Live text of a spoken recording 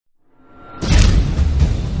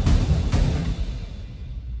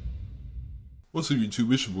What's up,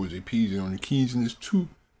 YouTube? It's your boy JP and on the keys, and there's two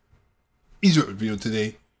easy video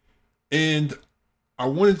today. And I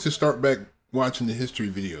wanted to start back watching the history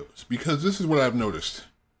videos because this is what I've noticed.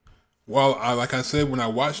 While like I said, when I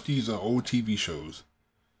watch these old TV shows,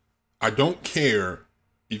 I don't care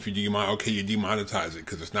if you demonetize it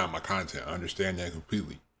because it's not my content. I understand that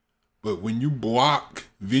completely. But when you block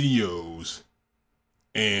videos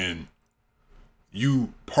and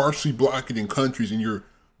you partially block it in countries and you're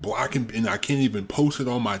blocking, and I can't even post it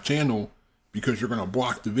on my channel because you're going to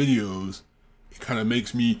block the videos, it kind of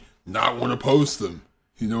makes me not want to post them.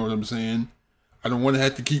 You know what I'm saying? I don't want to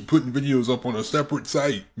have to keep putting videos up on a separate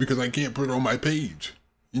site because I can't put it on my page.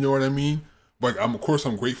 You know what I mean? Like, of course,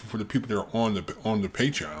 I'm grateful for the people that are on the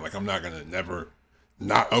Patreon. Like, I'm not going to never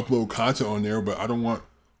not upload content on there, but I don't want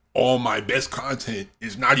all my best content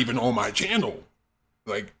is not even on my channel.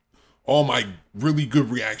 Like, all my really good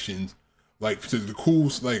reactions, like to the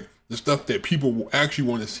cool, like the stuff that people will actually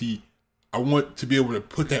want to see, I want to be able to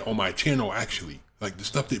put that on my channel actually. Like the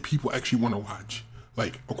stuff that people actually want to watch.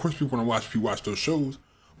 Like, of course people want to watch if you watch those shows,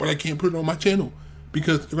 but I can't put it on my channel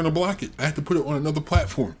because they're going to block it. I have to put it on another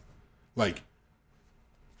platform. Like,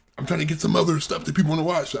 I'm trying to get some other stuff that people want to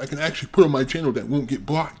watch so I can actually put on my channel that won't get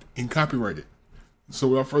blocked and copyrighted. So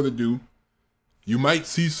without further ado, you might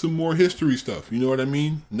see some more history stuff. You know what I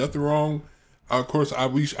mean? Nothing wrong. Of course, I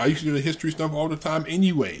used to do the history stuff all the time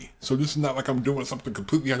anyway. So this is not like I'm doing something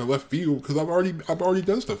completely out of left field because I've already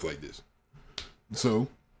done stuff like this. So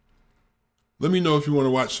let me know if you want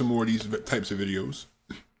to watch some more of these types of videos.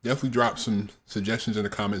 Definitely drop some suggestions in the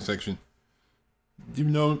comment section. You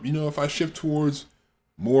know, if I shift towards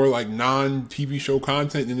more like non-TV show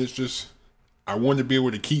content, then it's just I want to be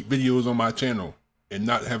able to keep videos on my channel and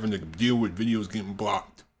not having to deal with videos getting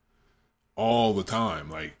blocked all the time.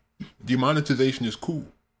 Like, demonetization is cool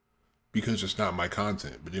because it's not my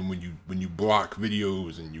content. But then when you block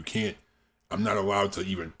videos and you can't, I'm not allowed to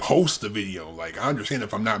even post the video. Like, I understand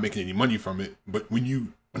if I'm not making any money from it, but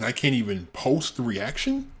when I can't even post the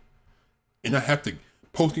reaction and I have to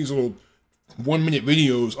post these little 1-minute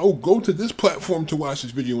videos, oh, go to this platform to watch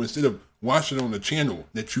this video instead of watch it on the channel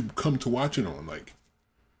that you come to watch it on. Like,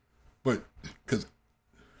 but because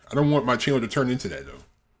I don't want my channel to turn into that though.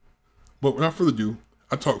 But without further ado,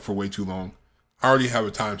 I talked for way too long. I already have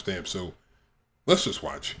a timestamp, so let's just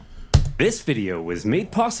watch. This video was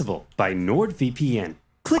made possible by NordVPN.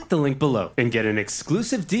 Click the link below and get an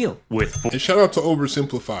exclusive deal with... And shout out to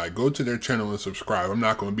Oversimplified. Go to their channel and subscribe. I'm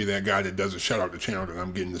not going to be that guy that doesn't shout out the channel that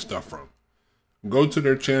I'm getting the stuff from. Go to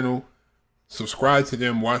their channel, subscribe to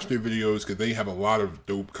them, watch their videos because they have a lot of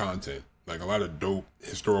dope content. Like a lot of dope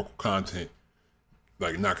historical content.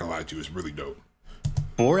 Like, not going to lie to you, it's really dope.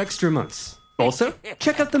 4 extra months. Also,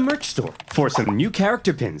 check out the merch store for some new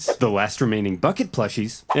character pins, the last remaining bucket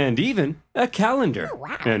plushies, and even a calendar.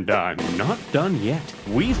 And I'm not done yet.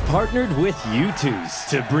 We've partnered with U2s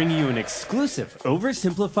to bring you an exclusive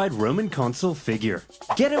Oversimplified Roman console figure.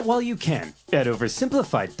 Get it while you can at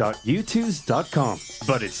oversimplified.u2s.com.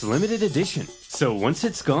 But it's limited edition, so once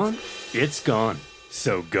it's gone, it's gone.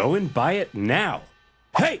 So go and buy it now.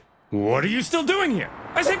 Hey, what are you still doing here?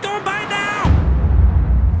 I said go and buy it now!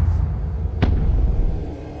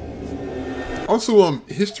 Also,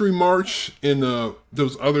 History March and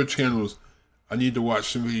those other channels, I need to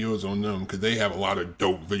watch some videos on them because they have a lot of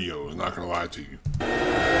dope videos, not gonna lie to you.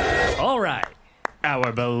 All right,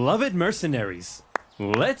 our beloved mercenaries,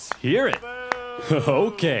 let's hear it.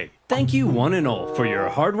 Okay, thank you one and all for your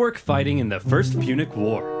hard work fighting in the First Punic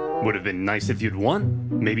War. Would have been nice if you'd won,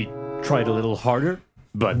 maybe tried a little harder,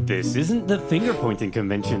 but this isn't the finger-pointing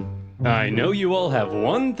convention. I know you all have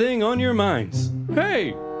one thing on your minds.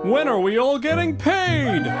 Hey! When are we all getting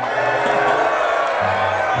paid?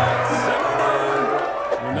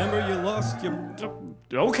 Remember you lost your...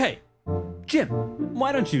 Okay. Jim,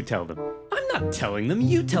 why don't you tell them? I'm not telling them,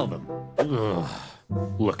 you tell them. Ugh.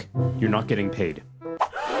 Look, you're not getting paid.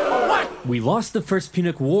 What? We lost the First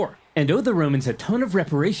Punic War and owe the Romans a ton of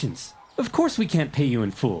reparations. Of course we can't pay you in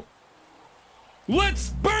full. Let's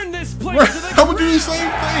burn this place to the ground! I'm gonna do the same thing,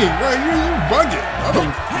 right? You bugging. I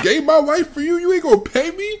don't gave my life for you. You ain't gonna pay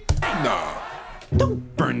me? Nah. Don't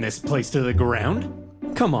burn this place to the ground.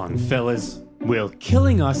 Come on, fellas. Will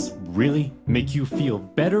killing us really make you feel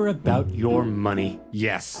better about your money?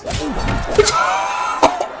 Yes.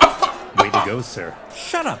 Way to go, sir.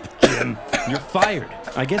 Shut up, Jim. You're fired.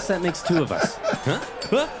 I guess that makes 2 of us. Huh?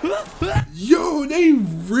 Yo, they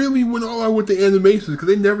really went all out with the animations because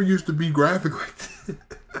they never used to be graphic like that.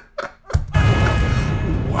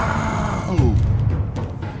 Wow.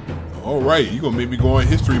 All All right, you're going to make me go on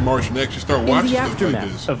History March and actually start watching In the stuff like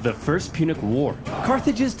aftermath this. of the First Punic War,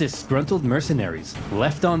 Carthage's disgruntled mercenaries,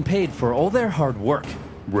 left unpaid for all their hard work,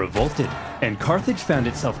 revolted, and Carthage found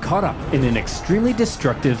itself caught up in an extremely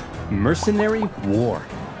destructive mercenary war.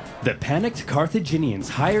 The panicked Carthaginians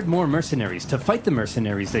hired more mercenaries to fight the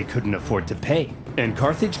mercenaries they couldn't afford to pay, and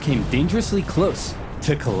Carthage came dangerously close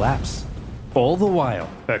to collapse. All the while,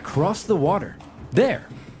 across the water, there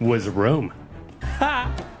was Rome.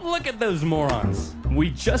 Ha! Look at those morons! We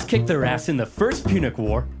just kicked their ass in the First Punic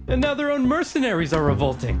War, and now their own mercenaries are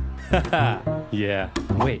revolting. Haha. Yeah.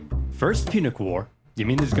 Wait, First Punic War? You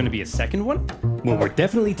mean there's gonna be a second one? Well, we're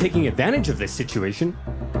definitely taking advantage of this situation.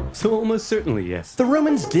 So almost certainly, yes. The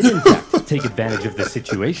Romans did in fact take advantage of this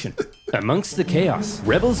situation. Amongst the chaos,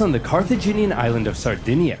 rebels on the Carthaginian island of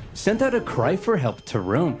Sardinia sent out a cry for help to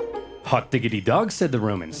Rome. Hot diggity dog, said the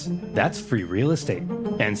Romans. That's free real estate.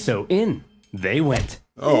 And so in they went.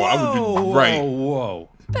 Oh, I would be right. Whoa.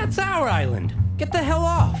 That's our island. Get the hell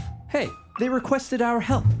off. Hey, they requested our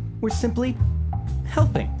help. We're simply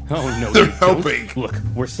helping. Oh, no, They're you don't. helping. Look,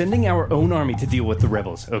 we're sending our own army to deal with the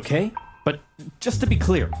rebels, okay? But just to be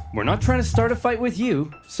clear, we're not trying to start a fight with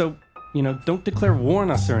you, so, don't declare war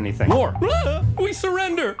on us or anything. War! We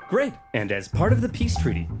surrender! Great. And as part of the peace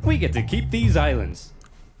treaty, we get to keep these islands.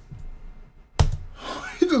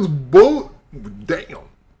 He just bull. Damn.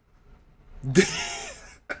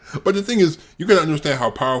 But the thing is, you gotta understand how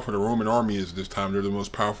powerful the Roman army is this time. They're the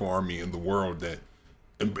most powerful army in the world that,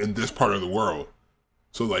 in this part of the world.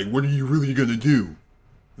 So like, what are you really gonna do?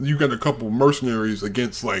 You got a couple mercenaries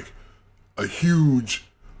against like a huge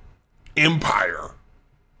empire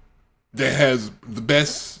that has the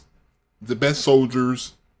best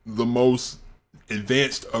soldiers, the most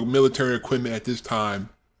advanced military equipment at this time,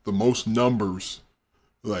 the most numbers,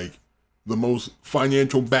 like the most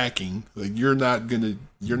financial backing. Like you're not gonna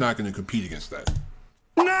compete against that.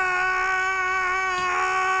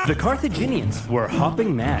 The Carthaginians were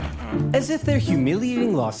hopping mad. As if their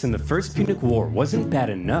humiliating loss in the First Punic War wasn't bad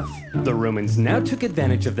enough, the Romans now took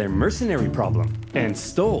advantage of their mercenary problem and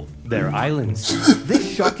stole their islands.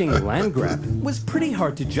 This shocking land grab was pretty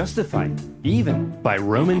hard to justify, even by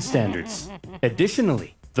Roman standards.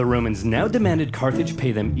 Additionally, the Romans now demanded Carthage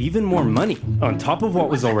pay them even more money on top of what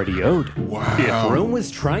was already owed. Wow. If Rome was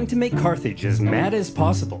trying to make Carthage as mad as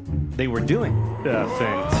possible, they were doing a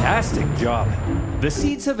fantastic job. The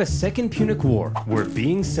seeds of a second Punic War were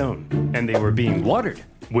being sown, and they were being watered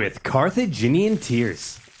with Carthaginian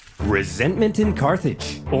tears. Resentment in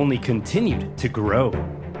Carthage only continued to grow.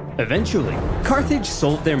 Eventually, Carthage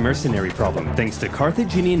solved their mercenary problem thanks to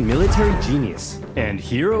Carthaginian military genius and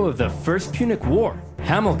hero of the First Punic War,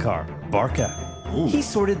 Hamilcar Barca. Ooh. He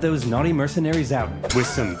sorted those naughty mercenaries out with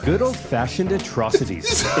some good old-fashioned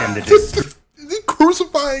atrocities and the Is he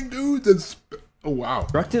crucifying dudes? Oh wow.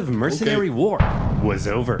 destructive mercenary war was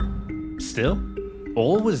over. Still,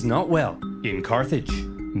 all was not well in Carthage.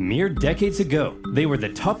 Mere decades ago, they were the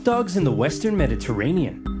top dogs in the Western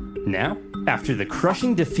Mediterranean. Now, after the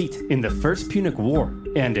crushing defeat in the First Punic War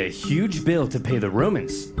and a huge bill to pay the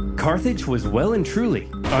Romans, Carthage was well and truly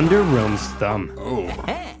under Rome's thumb. Oh.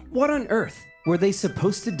 What on earth were they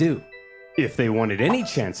supposed to do? If they wanted any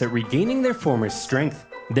chance at regaining their former strength,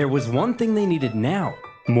 there was one thing they needed now,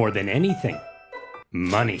 more than anything: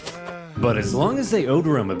 money. But as long as they owed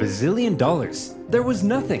Rome $1 bazillion, there was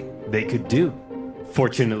nothing they could do.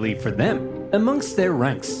 Fortunately for them, amongst their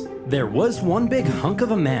ranks, there was one big hunk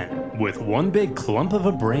of a man with one big clump of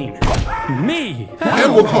a brain. Me!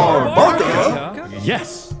 Hamilcar Barca?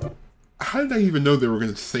 Yes! How did I even know they were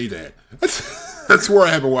going to say that? That's where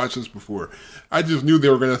I haven't watched this before. I just knew they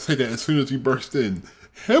were going to say that as soon as he burst in.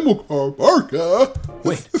 Hamilcar Barca?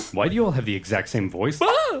 Wait, why do you all have the exact same voice?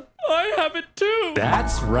 I have it too!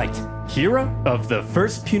 That's right. Hero of the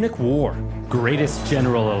First Punic War, greatest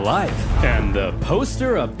general alive, and the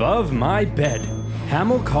poster above my bed.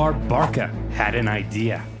 Hamilcar Barca had an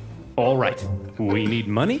idea. All right, we need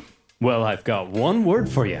money? Well, I've got one word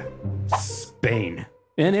for you. Spain.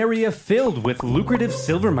 An area filled with lucrative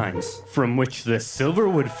silver mines, from which the silver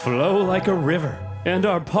would flow like a river, and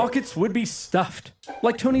our pockets would be stuffed,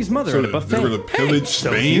 like Tony's mother at a buffet. They're gonna pillage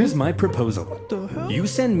So Spain? here's my proposal. You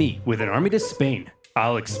send me with an army to Spain.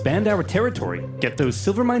 I'll expand our territory, get those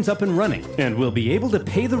silver mines up and running, and we'll be able to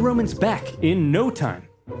pay the Romans back in no time.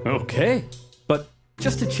 Okay, but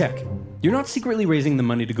just to check, you're not secretly raising the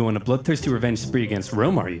money to go on a bloodthirsty revenge spree against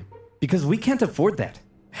Rome, are you? Because we can't afford that.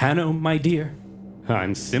 Hanno, my dear,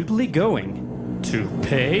 I'm simply going to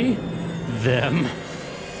pay them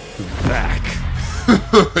back.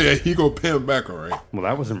 Yeah, he gonna pay him back, all right. Well,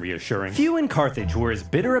 that wasn't reassuring. Few in Carthage were as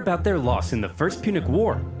bitter about their loss in the First Punic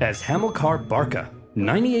War as Hamilcar Barca.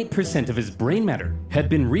 98% of his brain matter had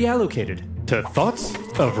been reallocated to thoughts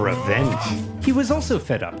of revenge. He was also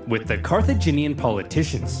fed up with the Carthaginian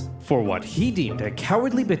politicians for what he deemed a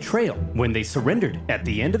cowardly betrayal when they surrendered at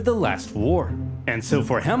the end of the last war. And so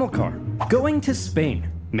for Hamilcar, going to Spain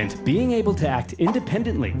meant being able to act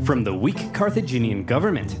independently from the weak Carthaginian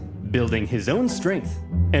government, building his own strength,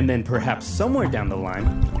 and then perhaps somewhere down the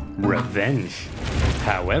line, revenge.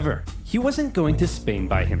 However, he wasn't going to Spain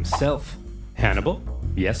by himself. Hannibal?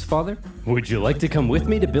 Yes, father? Would you like to come with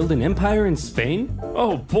me to build an empire in Spain?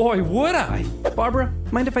 Oh boy, would I! Barbara,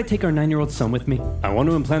 mind if I take our 9-year-old son with me? I want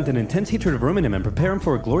to implant an intense hatred of Rome in him and prepare him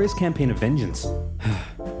for a glorious campaign of vengeance.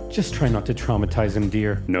 Just try not to traumatize him,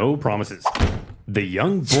 dear. No promises. The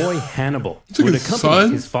young boy Hannibal would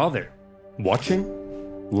accompany his father. Watching,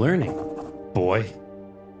 learning. Boy,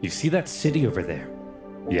 you see that city over there?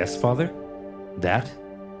 Yes, father? That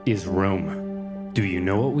is Rome. Do you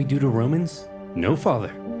know what we do to Romans? No,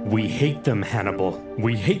 father. We hate them, Hannibal.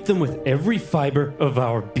 We hate them with every fiber of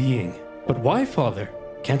our being. But why, father?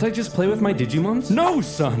 Can't I just play with my Digimons? No,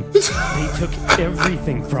 son! They took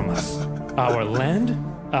everything from us. Our land,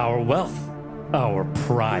 our wealth, our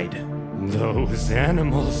pride. Those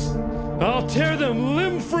animals. I'll tear them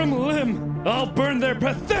limb from limb. I'll burn their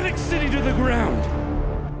pathetic city to the ground.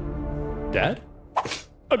 Dad?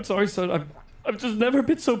 I'm sorry, son. I've just never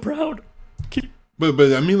been so proud.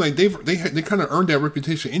 But I mean, like they kind of earned that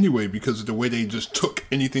reputation anyway because of the way they just took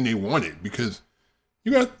anything they wanted. Because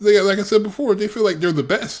like I said before, they feel like they're the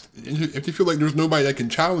best. If they feel like there's nobody that can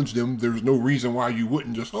challenge them, there's no reason why you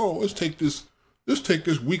wouldn't just let's take this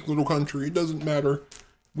weak little country. It doesn't matter.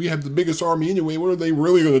 We have the biggest army anyway. What are they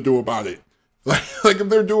really going to do about it? Like if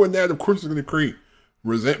they're doing that, of course it's going to create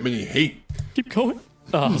resentment and hate. Keep going.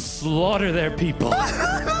 I'll slaughter their people.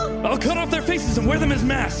 I'll cut off their faces and wear them as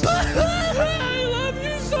masks.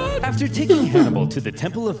 After taking Hannibal to the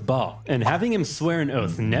Temple of Baal and having him swear an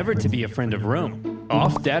oath never to be a friend of Rome,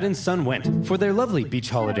 off dad and son went for their lovely beach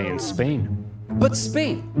holiday in Spain. But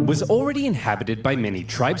Spain was already inhabited by many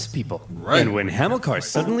tribespeople, and when Hamilcar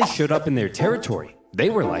suddenly showed up in their territory, they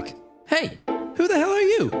were like, "Hey, who the hell are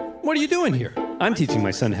you? What are you doing here? I'm teaching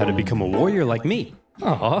my son how to become a warrior like me."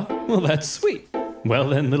 Aw, well that's sweet. Well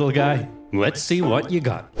then, little guy, let's see what you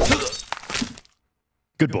got.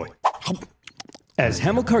 Good boy. As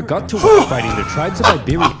Hamilcar got to work fighting the tribes of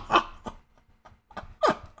Iberia.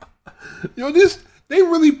 They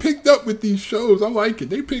really picked up with these shows. I like it.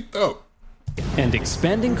 They picked up. And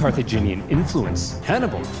expanding Carthaginian influence,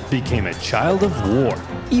 Hannibal became a child of war,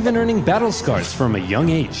 even earning battle scars from a young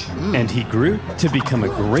age. And he grew to become a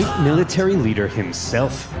great military leader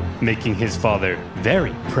himself, making his father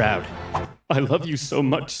very proud. I love you so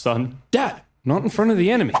much, son. Dad, not in front of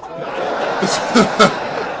the enemy.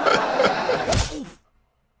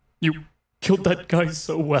 You killed that guy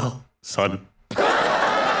so well, son.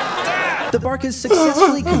 The Barcas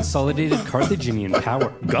successfully consolidated Carthaginian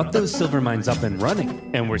power, got those silver mines up and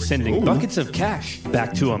running, and were sending buckets of cash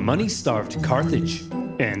back to a money-starved Carthage.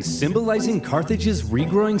 And symbolizing Carthage's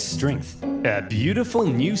regrowing strength, a beautiful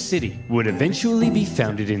new city would eventually be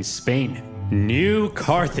founded in Spain. New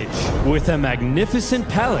Carthage, with a magnificent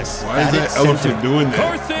palace. Why is that elephant doing that?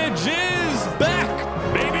 Carthage is back,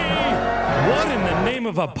 baby! What in the name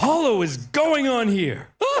of Apollo is going on here?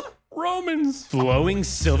 Romans! Flowing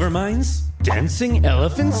silver mines? Dancing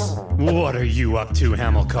elephants? What are you up to,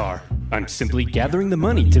 Hamilcar? I'm simply gathering the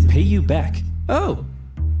money to pay you back. Oh,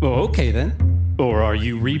 okay then. Or are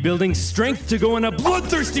you rebuilding strength to go on a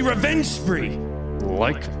bloodthirsty revenge spree?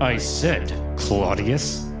 Like I said,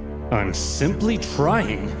 Claudius, I'm simply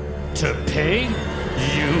trying to pay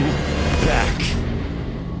you back.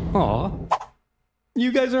 Aw,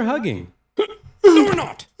 you guys are hugging. No, we're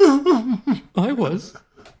not. I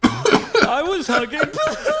was hugging.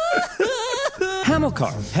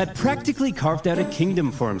 Hamilcar had practically carved out a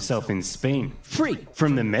kingdom for himself in Spain, free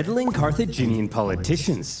from the meddling Carthaginian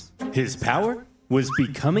politicians. His power was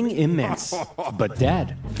becoming immense. But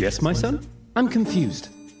Dad, yes, my son? I'm confused.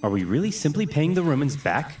 Are we really simply paying the Romans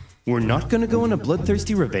back? We're not gonna go on a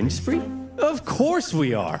bloodthirsty revenge spree? Of course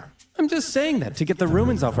we are. I'm just saying that to get the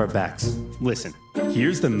Romans off our backs. Listen,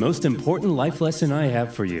 here's the most important life lesson I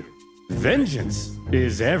have for you. Vengeance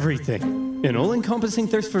is everything. An all-encompassing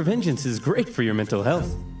thirst for vengeance is great for your mental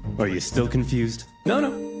health. Are you still confused?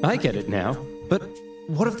 No, I get it now. But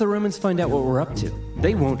what if the Romans find out what we're up to?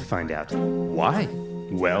 They won't find out. Why?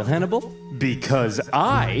 Well, Hannibal, because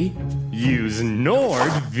I use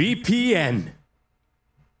NordVPN.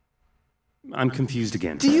 I'm confused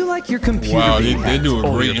again. Do you like your computer Wow, being they hacked do a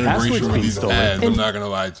or great your passwords integration with being these stolen? ads. I'm And not gonna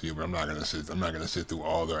lie to you, but I'm not gonna sit through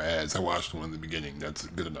all their ads. I watched one in the beginning. That's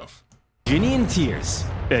good enough. Carthaginian tears,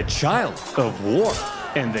 a child of war,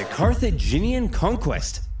 and the Carthaginian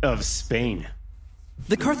conquest of Spain.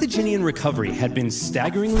 The Carthaginian recovery had been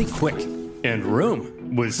staggeringly quick, and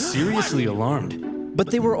Rome was seriously alarmed. But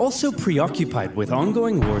they were also preoccupied with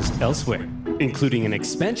ongoing wars elsewhere, including an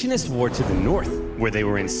expansionist war to the north, where they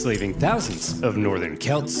were enslaving thousands of northern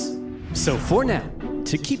Celts. So for now,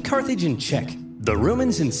 to keep Carthage in check, the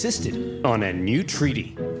Romans insisted on a new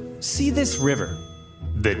treaty. See this river.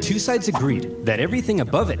 The two sides agreed that everything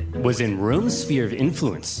above it was in Rome's sphere of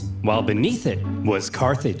influence, while beneath it was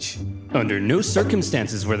Carthage. Under no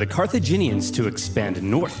circumstances were the Carthaginians to expand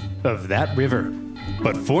north of that river.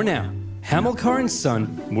 But for now, Hamilcar and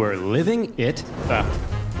son were living it up.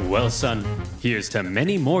 Well, son, here's to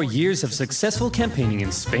many more years of successful campaigning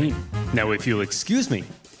in Spain. Now, if you'll excuse me,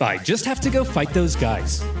 I just have to go fight those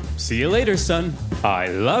guys. See you later, son. I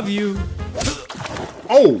love you.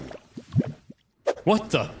 Oh!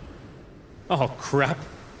 What the? Oh, crap.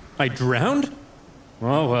 I drowned?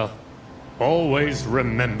 Oh, well. Always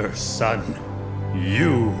remember, son.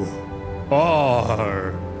 You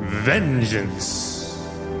are vengeance.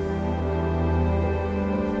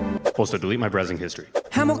 Also, delete my browsing history.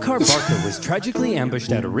 Hamilcar Barca was tragically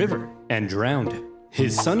ambushed at a river and drowned.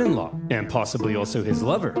 His son-in-law, and possibly also his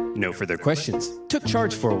lover, no further questions, took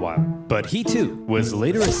charge for a while. But he too was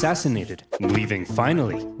later assassinated, leaving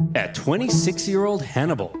finally a 26-year-old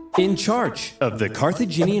Hannibal in charge of the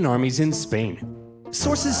Carthaginian armies in Spain.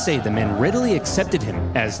 Sources say the men readily accepted him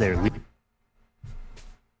as their leader.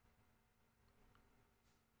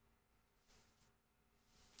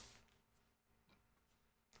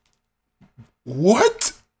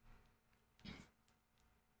 What?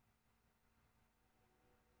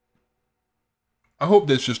 I hope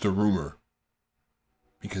that's just a rumor.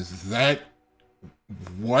 Because that...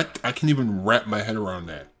 What? I can't even wrap my head around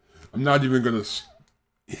that. I'm not even gonna...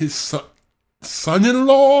 His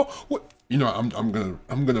son-in-law? What? You know, I'm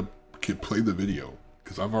gonna play the video.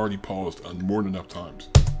 Because I've already paused on more than enough times.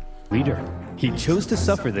 Leader. He chose to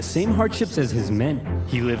suffer the same hardships as his men.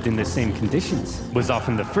 He lived in the same conditions, was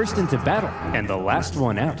often the first into battle and the last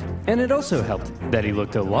one out. And it also helped that he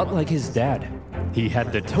looked a lot like his dad. He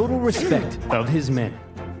had the total respect of his men.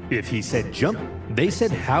 If he said jump, they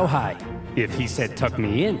said how high. If he said tuck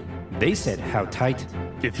me in, they said how tight.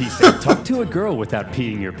 If he said talk to a girl without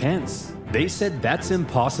peeing your pants, they said that's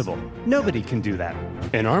impossible. Nobody can do that.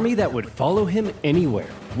 An army that would follow him anywhere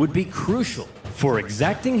would be crucial for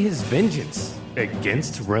exacting his vengeance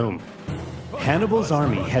against Rome. Hannibal's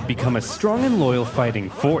army had become a strong and loyal fighting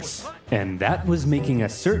force, and that was making a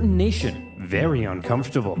certain nation very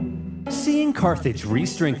uncomfortable. Seeing Carthage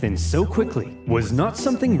re-strengthen so quickly was not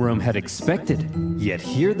something Rome had expected, yet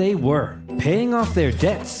here they were, paying off their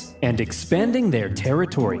debts and expanding their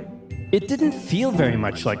territory. It didn't feel very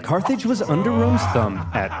much like Carthage was under Rome's thumb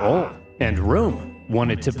at all, and Rome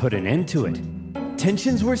wanted to put an end to it.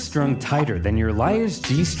 Tensions were strung tighter than your liar's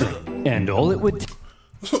G-string, and all it would...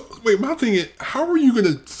 So, wait, my thing is, how are you going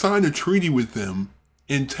to sign a treaty with them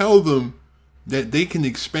and tell them that they can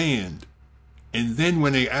expand, and then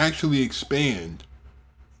when they actually expand,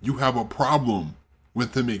 you have a problem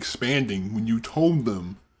with them expanding when you told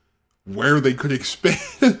them where they could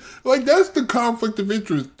expand? Like, that's the conflict of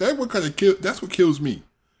interest. That's what kills me.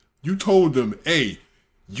 You told them, hey,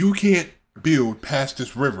 you can't build past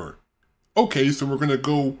this river. Okay, so we're gonna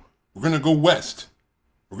go west.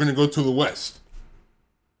 We're gonna go to the west.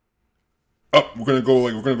 Up, we're gonna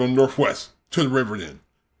go northwest to the river then.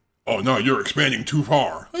 Oh no, you're expanding too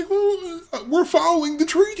far. Like, well, we're following the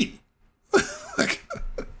treaty. Like,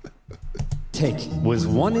 take was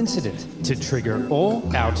one incident to trigger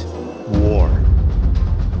all-out war.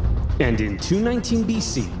 And in 219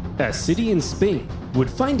 BC, a city in Spain would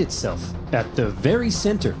find itself at the very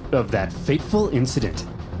center of that fateful incident.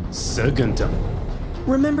 Saguntum.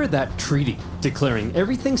 Remember that treaty declaring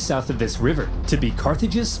everything south of this river to be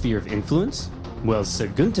Carthage's sphere of influence? Well,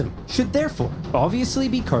 Saguntum should therefore obviously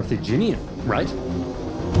be Carthaginian, right?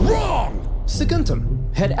 Wrong!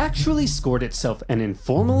 Saguntum had actually scored itself an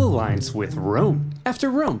informal alliance with Rome, after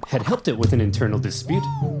Rome had helped it with an internal dispute.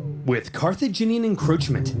 With Carthaginian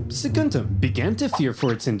encroachment, Saguntum began to fear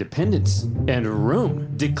for its independence, and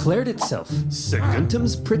Rome declared itself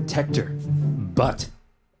Saguntum's protector. But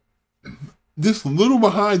this little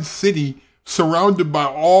behind city surrounded by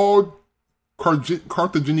all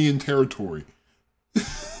Carthaginian territory.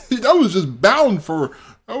 That was just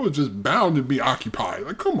bound to be occupied.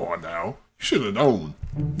 Like, come on now. Should have known.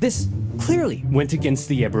 This clearly went against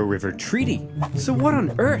the Ebro River Treaty. So what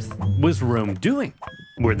on earth was Rome doing?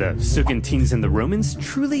 Were the Saguntines and the Romans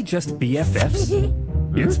truly just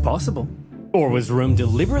BFFs? It's possible. Or was Rome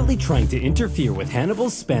deliberately trying to interfere with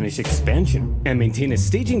Hannibal's Spanish expansion and maintain a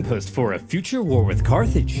staging post for a future war with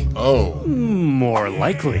Carthage? Oh. More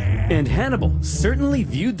likely. And Hannibal certainly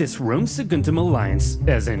viewed this Rome-Saguntum alliance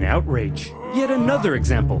as an outrage. Yet another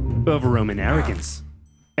example of Roman arrogance.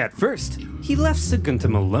 At first, he left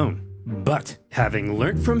Saguntum alone. But having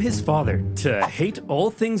learnt from his father to hate all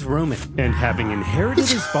things Roman, and having inherited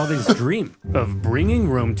his father's dream of bringing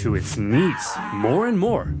Rome to its knees more and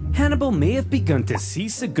more, Hannibal may have begun to see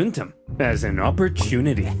Saguntum as an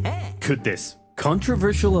opportunity. Could this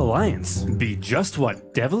controversial alliance be just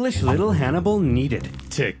what devilish little Hannibal needed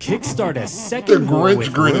to kickstart a second war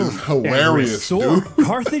with grin Rome is hilarious, and restore dude.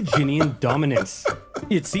 Carthaginian dominance?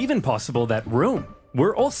 It's even possible that Rome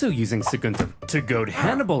were also using Saguntum to goad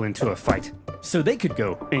Hannibal into a fight, so they could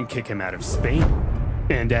go and kick him out of Spain.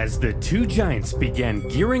 And as the two giants began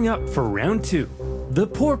gearing up for round two, the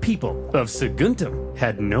poor people of Saguntum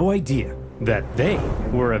had no idea that they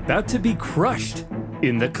were about to be crushed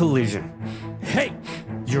in the collision. Hey!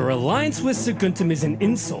 Your alliance with Saguntum is an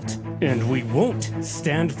insult, and we won't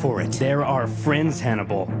stand for it. They're our friends,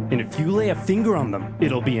 Hannibal, and if you lay a finger on them,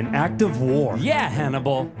 it'll be an act of war. Yeah,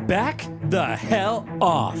 Hannibal, back the hell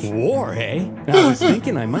off. War, eh? I was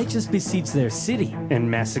thinking I might just besiege their city and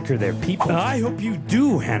massacre their people. I hope you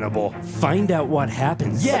do, Hannibal. Find out what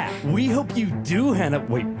happens. Yeah, we hope you do, Hannibal.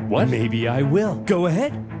 Wait, what? Maybe I will. Go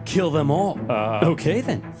ahead. Kill them all. Okay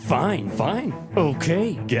then. Fine.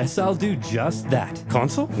 Okay, guess I'll do just that.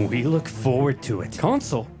 Consul, we look forward to it.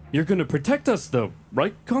 Consul, you're gonna protect us though,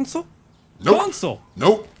 right, Consul? Nope. Consul!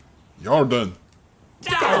 Nope. Y'all done.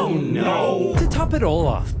 Oh no! To top it all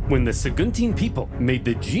off, when the Saguntine people made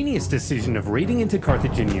the genius decision of raiding into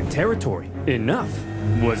Carthaginian territory, enough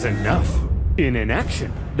was enough. In an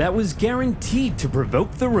action that was guaranteed to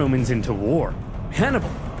provoke the Romans into war,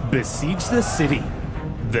 Hannibal besieged the city.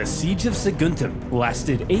 The siege of Saguntum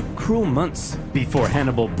lasted 8 cruel months before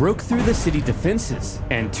Hannibal broke through the city defenses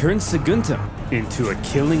and turned Saguntum into a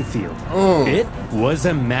killing field. Oh. It was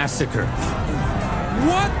a massacre.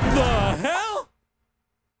 What the hell?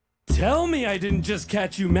 Tell me I didn't just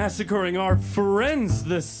catch you massacring our friends,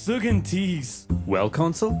 the Saguntines. Well,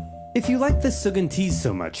 Consul, if you like the Saguntines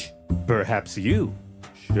so much, perhaps you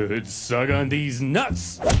should suck on these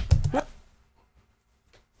nuts.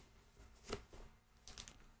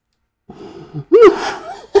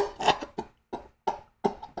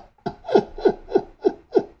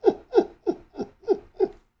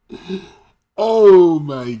 Oh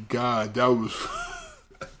my God, that was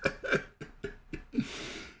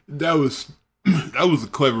that was a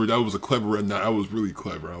clever. That was really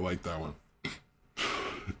clever. I like that one.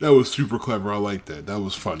 That was super clever. I like that. That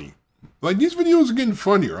was funny. Like, these videos are getting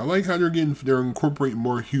funnier. I like how they're incorporating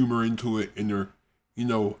more humor into it, and they're, you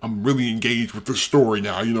know, I'm really engaged with the story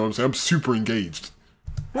now. You know what I'm saying? I'm super engaged.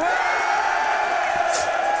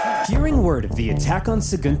 Hearing word of the attack on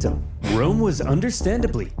Saguntum, Rome was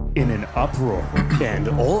understandably in an uproar, and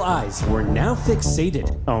all eyes were now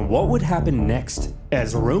fixated on what would happen next,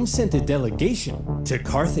 as Rome sent a delegation to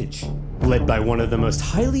Carthage, led by one of the most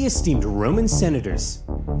highly esteemed Roman senators,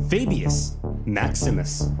 Fabius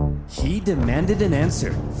Maximus. He demanded an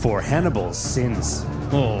answer for Hannibal's sins.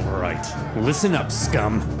 All right, listen up,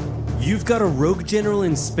 scum. You've got a rogue general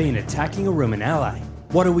in Spain attacking a Roman ally.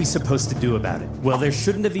 What are we supposed to do about it? Well, there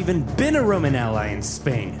shouldn't have even been a Roman ally in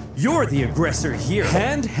Spain. You're the aggressor here.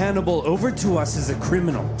 Hand Hannibal over to us as a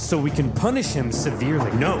criminal so we can punish him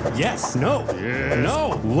severely. No, yes, no, yes.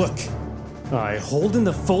 No. Look, I hold in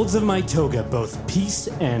the folds of my toga both peace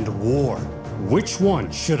and war. Which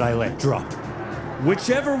one should I let drop?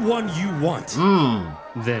 Whichever one you want.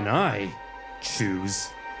 Then I choose.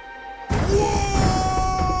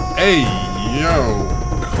 Hey, yo,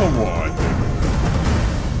 come on.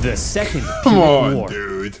 The second Come Punic on, War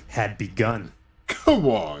dude. had begun. Come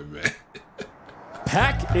on, man.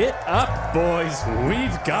 Pack it up, boys.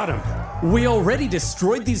 We've got them. We already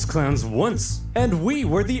destroyed these clowns once, and we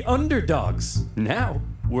were the underdogs. Now,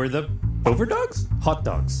 we're the overdogs? Hot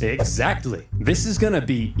dogs. Exactly. This is gonna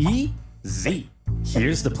be easy.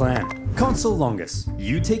 Here's the plan. Consul Longus,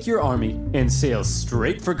 you take your army and sail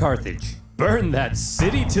straight for Carthage. Burn that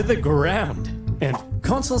city to the ground. And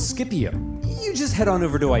Consul Scipio, you just head on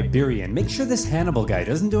over to Iberia and make sure this Hannibal guy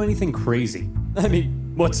doesn't do anything crazy. I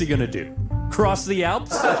mean, what's he gonna do? Cross the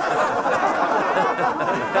Alps?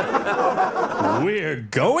 We're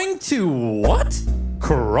going to what?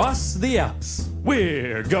 Cross the Alps.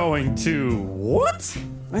 We're going to what?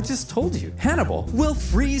 I just told you, Hannibal will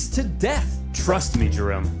freeze to death. Trust me,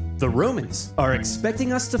 Jerome. The Romans are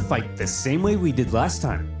expecting us to fight the same way we did last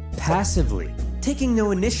time. Passively, taking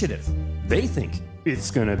no initiative. They think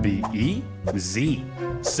it's gonna be easy.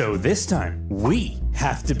 So this time, we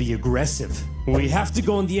have to be aggressive. We have to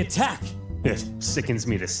go on the attack. It sickens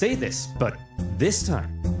me to say this, but this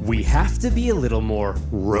time, we have to be a little more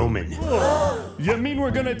Roman. You mean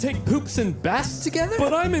we're gonna take poops and baths together?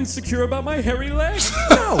 But I'm insecure about my hairy legs.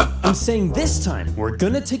 No, I'm saying this time, we're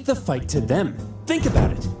gonna take the fight to them. Think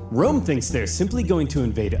about it. Rome thinks they're simply going to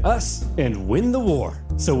invade us and win the war.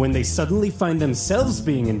 So when they suddenly find themselves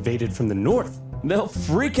being invaded from the north, they'll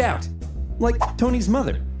freak out. Like Tony's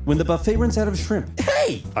mother, when the buffet runs out of shrimp.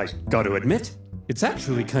 Hey! I gotta admit, it's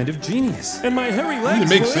actually kind of genius. And my hairy legs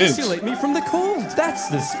will insulate me from the cold. That's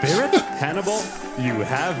the spirit. Hannibal, you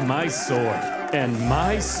have my sword, and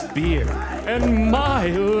my spear, and my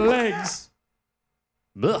legs.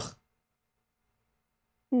 Ugh.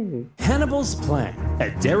 Hannibal's plan, a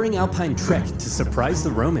daring alpine trek to surprise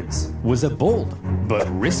the Romans, was a bold but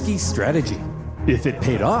risky strategy. If it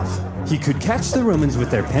paid off, he could catch the Romans with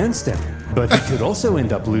their pants down, but he could also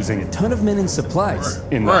end up losing a ton of men and supplies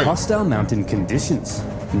in the hostile mountain conditions.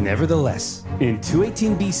 Nevertheless, in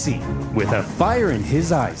 218 BC, with a fire in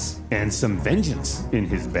his eyes and some vengeance in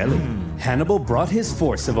his belly, Hannibal brought his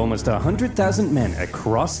force of almost 100,000 men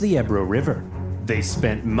across the Ebro River. They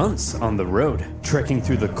spent months on the road, trekking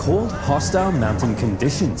through the cold, hostile mountain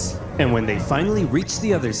conditions. And when they finally reached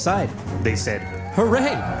the other side, they said,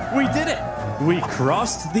 "Hooray! We did it! We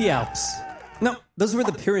crossed the Alps." No, those were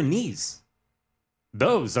the Pyrenees.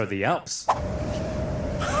 Those are the Alps.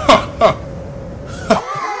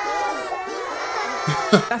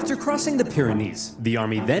 After crossing the Pyrenees, the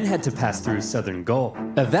army then had to pass through southern Gaul,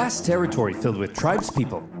 a vast territory filled with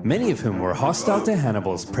tribespeople, many of whom were hostile to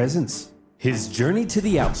Hannibal's presence. His journey to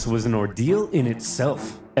the Alps was an ordeal in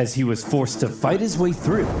itself, as he was forced to fight his way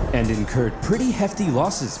through and incurred pretty hefty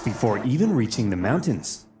losses before even reaching the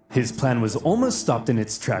mountains. His plan was almost stopped in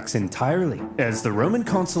its tracks entirely, as the Roman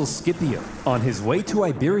consul Scipio, on his way to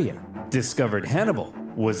Iberia, discovered Hannibal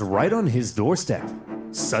was right on his doorstep.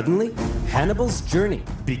 Suddenly, Hannibal's journey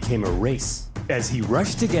became a race, as he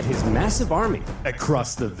rushed to get his massive army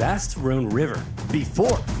across the vast Rhone River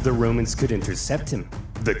before the Romans could intercept him.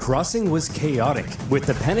 The crossing was chaotic, with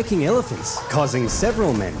the panicking elephants causing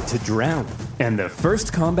several men to drown. And the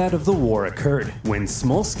first combat of the war occurred when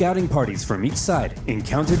small scouting parties from each side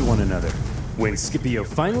encountered one another. When Scipio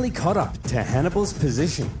finally caught up to Hannibal's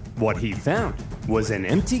position, what he found was an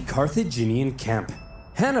empty Carthaginian camp.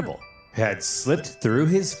 Hannibal had slipped through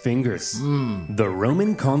his fingers. The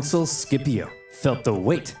Roman consul Scipio felt the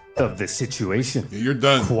weight of the situation. You're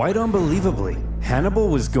done. Quite unbelievably, Hannibal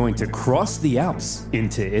was going to cross the Alps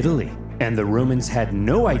into Italy, and the Romans had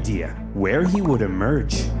no idea where he would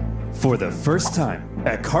emerge. For the first time,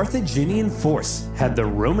 a Carthaginian force had the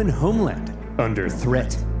Roman homeland under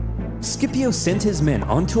threat. Scipio sent his men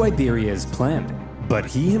onto Iberia as planned, but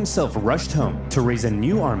he himself rushed home to raise a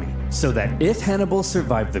new army so that if Hannibal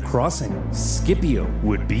survived the crossing, Scipio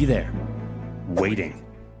would be there, waiting.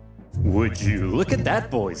 Would you look at that,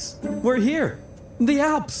 boys? We're here! The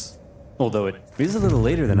Alps! Although it is a little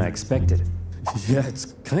later than I expected. Yeah,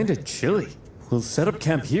 it's kinda chilly. We'll set up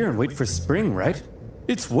camp here and wait for spring, right?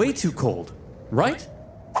 It's way too cold, right?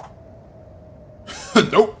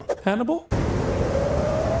 Nope. Hannibal?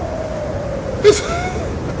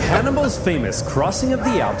 Hannibal's famous crossing of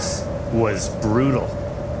the Alps was brutal.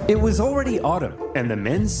 It was already autumn, and the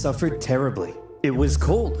men suffered terribly. It was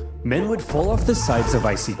cold. Men would fall off the sides of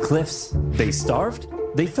icy cliffs. They starved.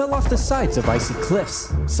 They fell off the sides of icy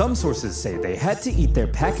cliffs. Some sources say they had to eat their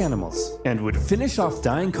pack animals and would finish off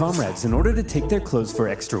dying comrades in order to take their clothes for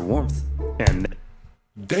extra warmth. And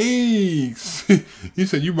dang, he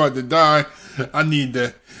said, "You about to die? I need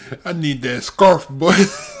that scarf, boy."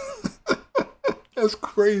 That's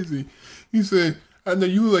crazy. He said, "I know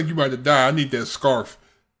you look like you about to die. I need that scarf.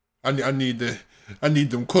 I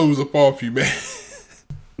need them clothes up off you, man."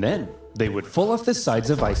 Then they would fall off the sides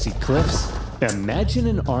of icy cliffs. Imagine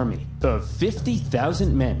an army of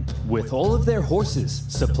 50,000 men with all of their horses,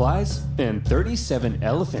 supplies, and 37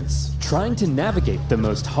 elephants trying to navigate the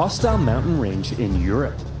most hostile mountain range in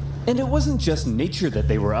Europe. And it wasn't just nature that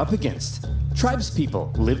they were up against.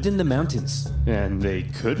 Tribespeople lived in the mountains, and they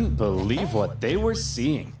couldn't believe what they were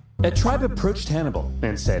seeing. A tribe approached Hannibal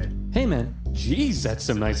and said, "Hey man, geez, that's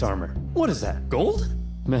some nice armor. What is that, gold?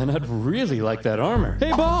 Man, I'd really like that armor.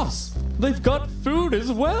 Hey boss, they've got food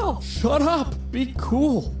as well. Shut up, be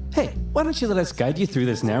cool. Hey, why don't you let us guide you through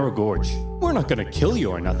this narrow gorge? We're not gonna kill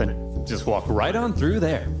you or nothing. Just walk right on through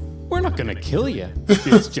there." We're not gonna kill you.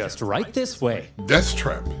 It's just right this way. Death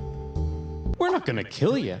trap. We're not gonna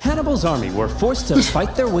kill you. Hannibal's army were forced to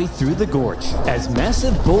fight their way through the gorge as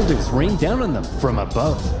massive boulders rained down on them from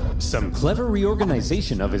above. Some clever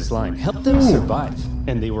reorganization of his line helped them survive,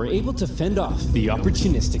 and they were able to fend off the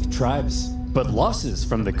opportunistic tribes. But losses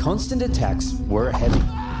from the constant attacks were heavy.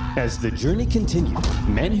 As the journey continued,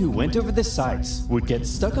 men who went over the sides would get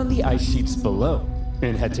stuck on the ice sheets below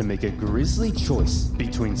and had to make a grisly choice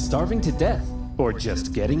between starving to death or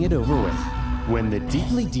just getting it over with. When the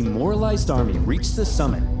deeply demoralized army reached the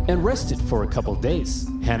summit and rested for a couple days,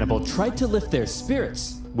 Hannibal tried to lift their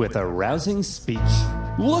spirits with a rousing speech.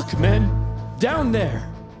 Look, men, down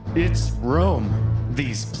there, it's Rome.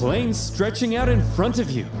 These plains stretching out in front of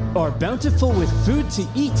you are bountiful with food to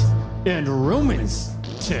eat and Romans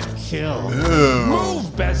to kill.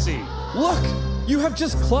 Move, Bessie! Look, you have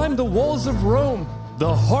just climbed the walls of Rome.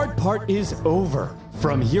 The hard part is over.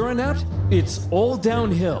 From here on out, it's all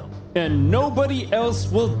downhill, and nobody else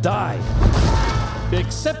will die.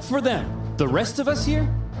 Except for them. The rest of us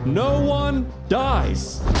here, no one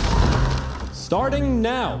dies. Starting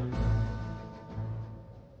now.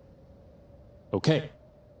 Okay,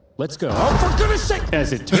 let's go. Oh, for goodness sake!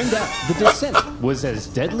 As it turned out, the descent was as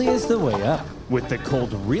deadly as the way up, with the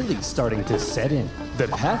cold really starting to set in. The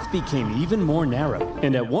path became even more narrow,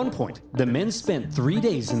 and at one point, the men spent 3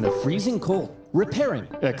 days in the freezing cold, repairing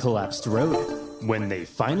a collapsed road. When they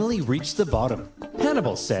finally reached the bottom,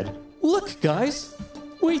 Hannibal said, "Look, guys,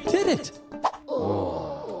 we did it."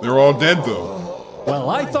 They're all dead, though. Well,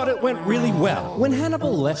 I thought it went really well. When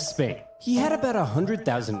Hannibal left Spain, he had about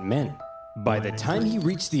 100,000 men. By the time he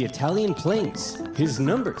reached the Italian plains, his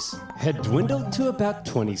numbers had dwindled to about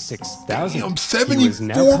 26,000. Damn,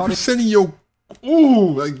 74% of your...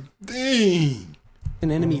 Ooh, like, dang.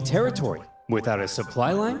 In enemy territory, without a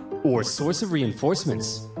supply line or source of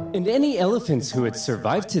reinforcements. And any elephants who had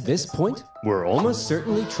survived to this point were almost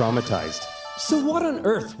certainly traumatized. So what on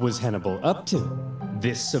earth was Hannibal up to?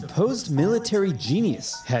 This supposed military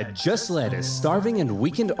genius had just led a starving and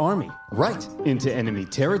weakened army right into enemy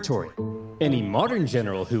territory. Any modern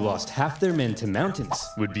general who lost half their men to mountains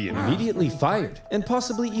would be immediately fired and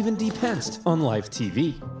possibly even depantsed on live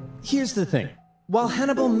TV. Here's the thing. While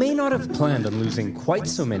Hannibal may not have planned on losing quite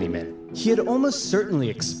so many men, he had almost certainly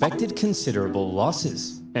expected considerable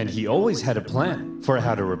losses, and he always had a plan for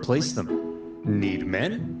how to replace them. Need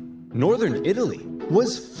men? Northern Italy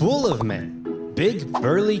was full of men. Big,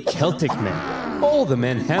 burly Celtic men. All the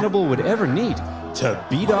men Hannibal would ever need to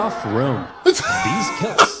beat off Rome. These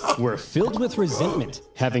Celts were filled with resentment,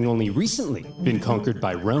 having only recently been conquered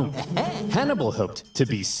by Rome. Hannibal hoped to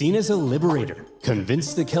be seen as a liberator,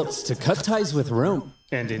 convince the Celts to cut ties with Rome,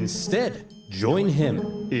 and instead join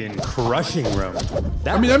him in crushing Rome.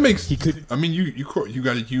 That makes... He could... I mean, you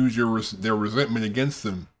got to use their resentment against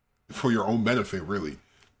them for your own benefit, really.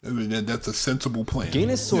 I mean, that's a sensible plan. Gain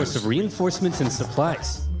a source of reinforcements and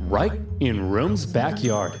supplies right in Rome's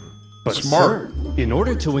backyard. But smart. Sir, in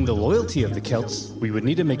order to win the loyalty of the Celts, we would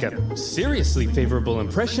need to make a seriously favorable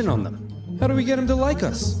impression on them. How do we get them to like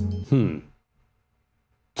us?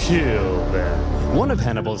 Kill them. One of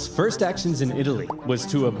Hannibal's first actions in Italy was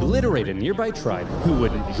to obliterate a nearby tribe who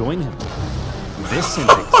wouldn't join him. This sent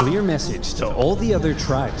a clear message to all the other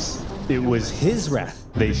tribes. It was his wrath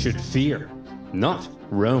they should fear, not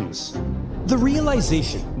Rome's. The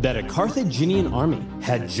realization that a Carthaginian army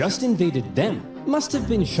had just invaded them must have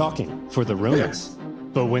been shocking for the Romans.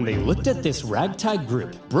 But when they looked at this ragtag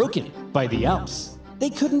group broken by the Alps, they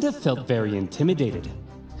couldn't have felt very intimidated.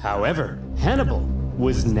 However, Hannibal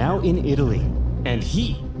was now in Italy, and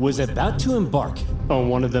he was about to embark on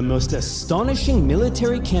one of the most astonishing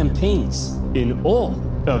military campaigns in all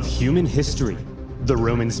of human history. The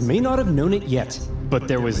Romans may not have known it yet, but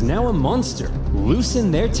there was now a monster loose in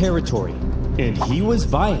their territory, and he was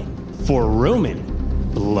vying for Roman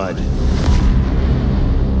blood.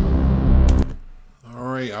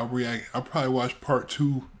 Alright, I'll react. I'll probably watch part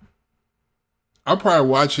 2. I'll probably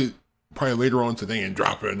watch it later on today and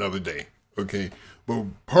drop it another day. Okay, but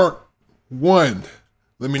part 1,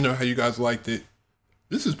 let me know how you guys liked it.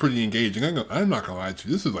 This is pretty engaging. I'm not gonna lie to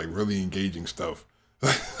you. This is like really engaging stuff.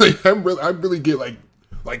 Like, I really get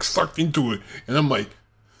like sucked into it, and I'm like,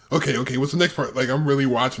 okay, what's the next part? Like, I'm really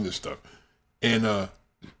watching this stuff. And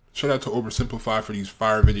shout out to Oversimplified for these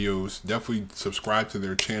fire videos. Definitely subscribe to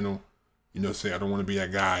their channel. You know, say I don't want to be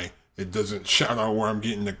that guy that doesn't shout out where I'm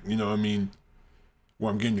getting the, you know what I mean, where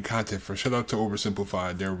I'm getting the content from. Shout out to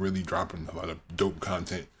Oversimplified. They're really dropping a lot of dope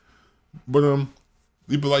content. But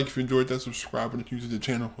leave a like if you enjoyed that, subscribe if you're new to the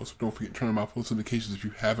channel. Also, don't forget to turn on my post notifications if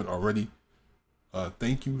you haven't already.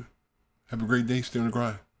 Thank you. Have a great day. Stay on the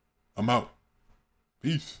grind. I'm out.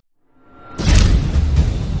 Peace.